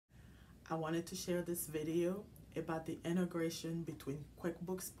I wanted to share this video about the integration between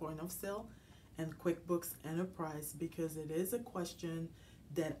QuickBooks Point of Sale and QuickBooks Enterprise because it is a question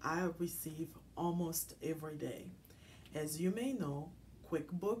that I receive almost every day. As you may know,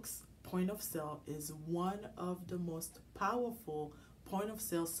 QuickBooks Point of Sale is one of the most powerful point of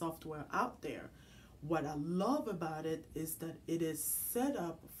sale software out there. What I love about it is that it is set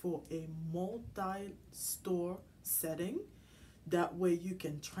up for a multi-store setting. That way you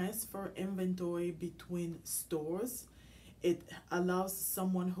can transfer inventory between stores. It allows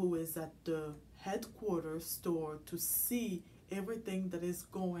someone who is at the headquarters store to see everything that is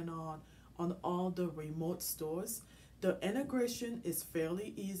going on all the remote stores. The integration is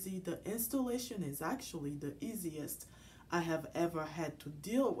fairly easy. The installation is actually the easiest I have ever had to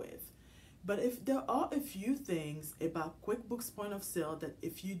deal with. But if there are a few things about QuickBooks Point of Sale that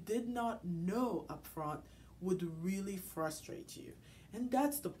if you did not know upfront would really frustrate you. And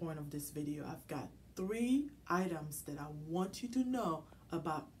that's the point of this video. I've got 3 items that I want you to know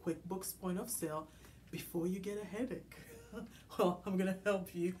about QuickBooks Point of Sale before you get a headache. Well, I'm gonna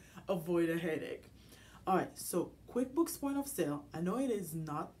help you avoid a headache. All right, so QuickBooks Point of Sale, I know it is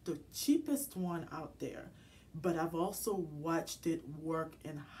not the cheapest one out there, but I've also watched it work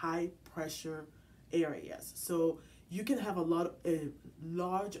in high pressure areas. So you can have a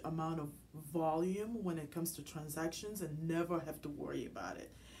large amount of volume when it comes to transactions and never have to worry about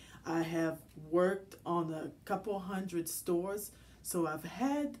it. I have worked on a couple hundred stores, so I've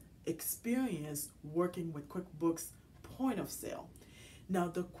had experience working with QuickBooks Point of Sale. Now,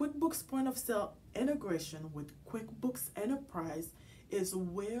 the QuickBooks Point of Sale integration with QuickBooks Enterprise is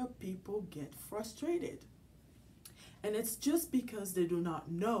where people get frustrated. And it's just because they do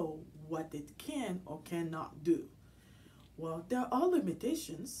not know what it can or cannot do. Well, there are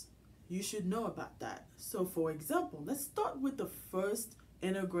limitations. You should know about that. So for example, let's start with the first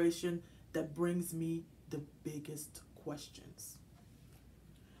integration that brings me the biggest questions.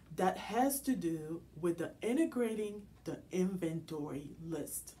 That has to do with the integrating the inventory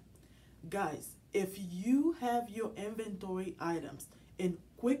list. Guys, if you have your inventory items in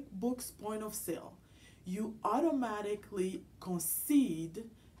QuickBooks Point of Sale, you automatically concede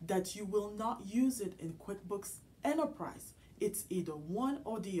that you will not use it in QuickBooks Enterprise. It's either one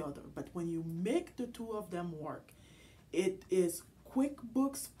or the other, but when you make the two of them work, it is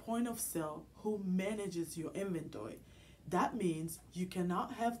QuickBooks Point of Sale who manages your inventory. That means you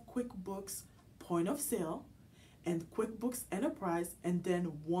cannot have QuickBooks Point of Sale and QuickBooks Enterprise and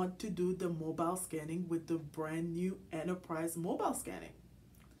then want to do the mobile scanning with the brand new Enterprise mobile scanning.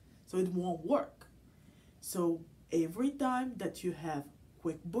 So it won't work. So every time that you have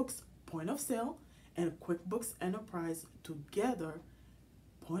QuickBooks Point of Sale and QuickBooks Enterprise together,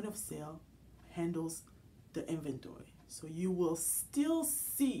 Point of Sale handles the inventory. So you will still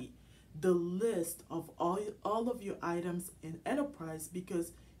see the list of all of your items in Enterprise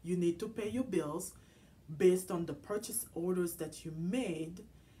because you need to pay your bills based on the purchase orders that you made,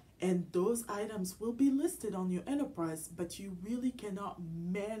 and those items will be listed on your Enterprise, but you really cannot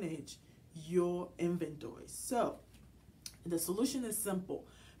manage your inventory. So the solution is simple.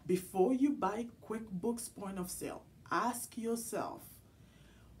 Before you buy QuickBooks Point of Sale, ask yourself,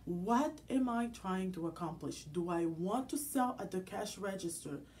 what am I trying to accomplish? Do I want to sell at the cash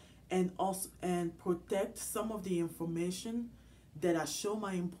register and protect some of the information that I show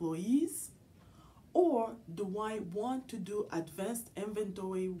my employees? Or do I want to do advanced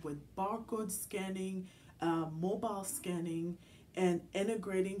inventory with barcode scanning, mobile scanning, and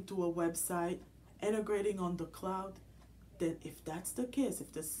integrating to a website, integrating on the cloud? Then if that's the case,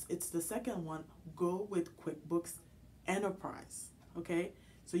 if it's the second one, go with QuickBooks Enterprise, okay?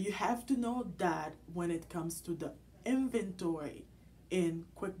 So you have to know that when it comes to the inventory in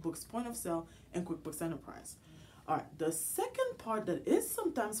QuickBooks Point of Sale and QuickBooks Enterprise. All right, the second part that is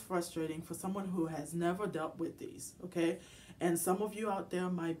sometimes frustrating for someone who has never dealt with these, okay? And some of you out there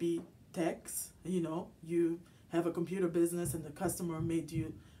might be techs, you know, you have a computer business and the customer made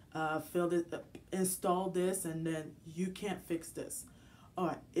you install this and then you can't fix this. All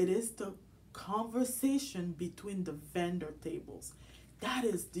right, it is the conversation between the vendor tables. That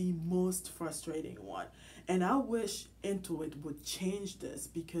is the most frustrating one. And I wish Intuit would change this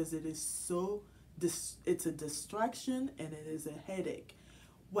because it is so, it's a distraction and it is a headache.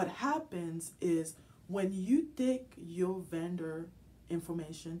 What happens is when you take your vendor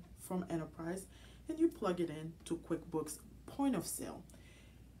information from Enterprise and you plug it in to QuickBooks Point of Sale,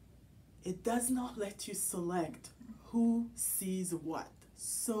 it does not let you select who sees what.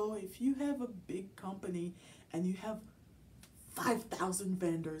 So if you have a big company and you have 5,000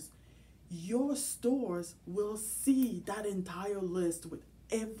 vendors, your stores will see that entire list with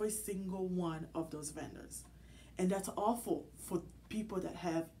every single one of those vendors. And that's awful for people that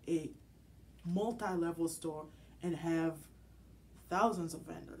have a multi-level store and have thousands of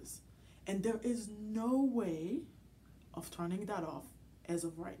vendors. And there is no way of turning that off as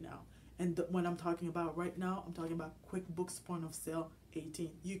of right now. And when I'm talking about right now, I'm talking about QuickBooks Point of Sale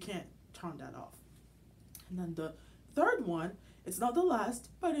 18. You can't turn that off. And then the third one, it's not the last,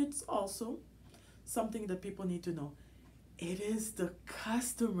 but it's also something that people need to know. It is the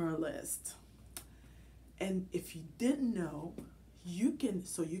customer list. And if you didn't know, you can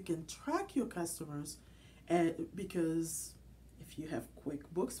track your customers, and because if you have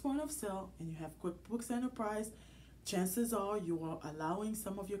QuickBooks Point of Sale and you have QuickBooks Enterprise, chances are you are allowing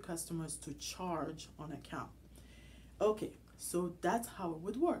some of your customers to charge on account. Okay, so that's how it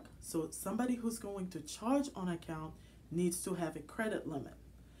would work. So somebody who's going to charge on account needs to have a credit limit.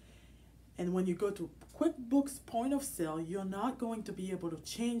 And when you go to QuickBooks Point of Sale, you're not going to be able to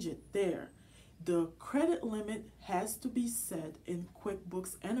change it there. The credit limit has to be set in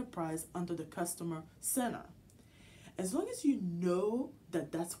QuickBooks Enterprise under the Customer Center. As long as you know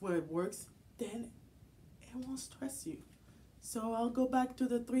that that's where it works, then it won't stress you. So I'll go back to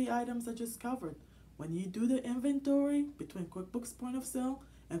the 3 items I just covered. When you do the inventory between QuickBooks Point of Sale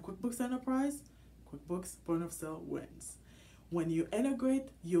and QuickBooks Enterprise, QuickBooks Point of Sale wins. When you integrate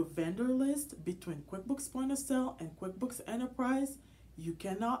your vendor list between QuickBooks Point of Sale and QuickBooks Enterprise, you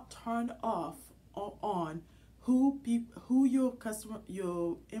cannot turn off or on who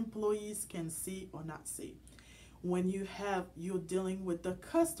your employees can see or not see. When you're dealing with the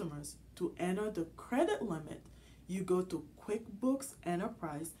customers, to enter the credit limit, you go to QuickBooks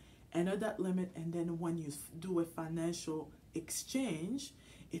Enterprise, enter that limit, and then when you do a financial exchange,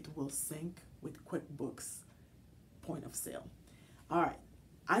 it will sync with QuickBooks Point of Sale. All right,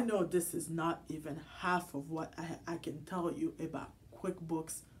 I know this is not even half of what I can tell you about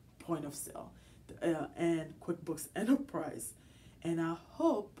QuickBooks Point of Sale and QuickBooks Enterprise. And I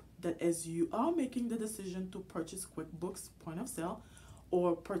hope that as you are making the decision to purchase QuickBooks Point of Sale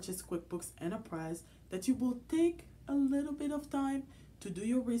or purchase QuickBooks Enterprise, that you will take a little bit of time to do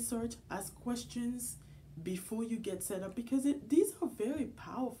your research, ask questions before you get set up, because these are very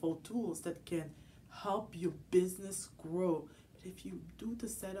powerful tools that can help your business grow. But if you do the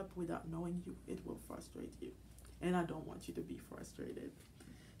setup without knowing it will frustrate you. And I don't want you to be frustrated.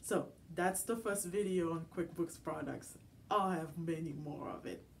 So that's the first video on QuickBooks products. I'll have many more of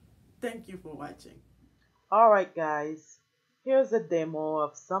it. Thank you for watching. Alright guys, here's a demo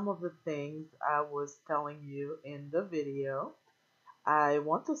of some of the things I was telling you in the video. I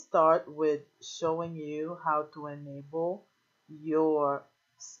want to start with showing you how to enable your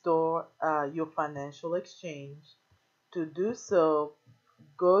store, your financial exchange. To do so,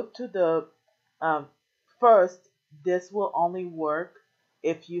 go to the, first, this will only work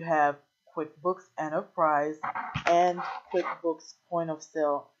if you have QuickBooks Enterprise and QuickBooks Point of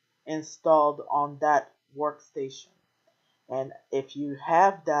Sale installed on that workstation. And if you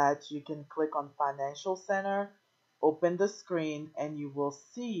have that, you can click on Financial Center, open the screen, and you will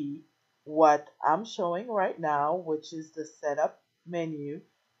see what I'm showing right now, which is the setup menu.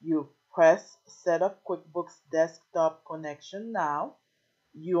 You press Set up QuickBooks Desktop Connection now.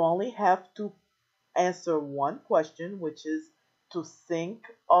 You only have to answer one question, which is to sync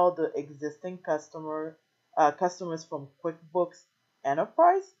all the existing customers from QuickBooks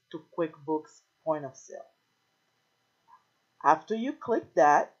Enterprise to QuickBooks Point of Sale. After you click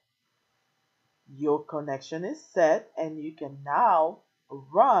that, your connection is set and you can now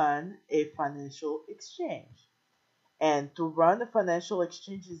run a financial exchange. And to run a financial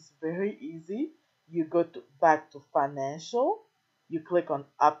exchange is very easy. You go back to Financial, you click on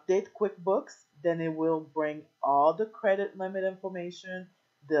Update QuickBooks, then it will bring all the credit limit information,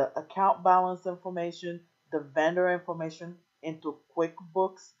 the account balance information, the vendor information into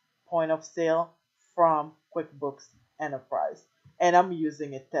QuickBooks Point of Sale from QuickBooks Enterprise. And I'm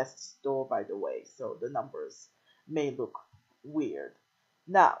using a test store, by the way, so the numbers may look weird.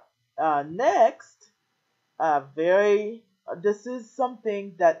 Now, next, this is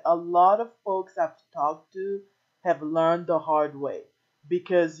something that a lot of folks I've talked to have learned the hard way,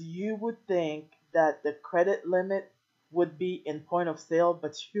 because you would think that the credit limit would be in Point of Sale,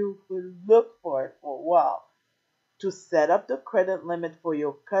 but you will look for it for a while. To set up the credit limit for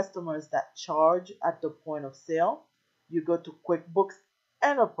your customers that charge at the point of sale, you go to QuickBooks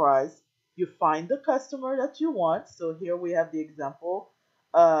Enterprise, you find the customer that you want. So here we have the example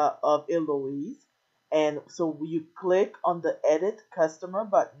of Eloise. And so you click on the Edit Customer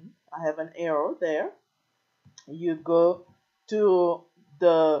button. I have an arrow there. You go to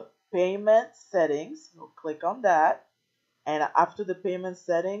the Payment Settings. So click on that. And after the payment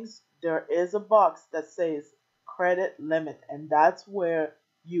settings, there is a box that says credit limit, and that's where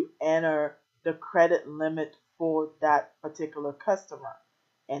you enter the credit limit for that particular customer.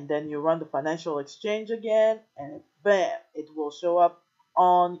 And then you run the financial exchange again, and bam, it will show up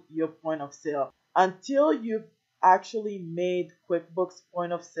on your point of sale. Until you've actually made QuickBooks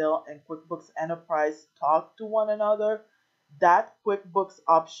Point of Sale and QuickBooks Enterprise talk to one another, that QuickBooks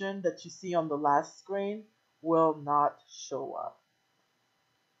option that you see on the last screen will not show up.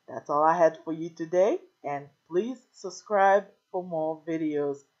 That's all I had for you today, and please subscribe for more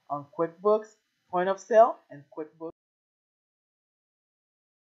videos on QuickBooks Point of Sale and QuickBooks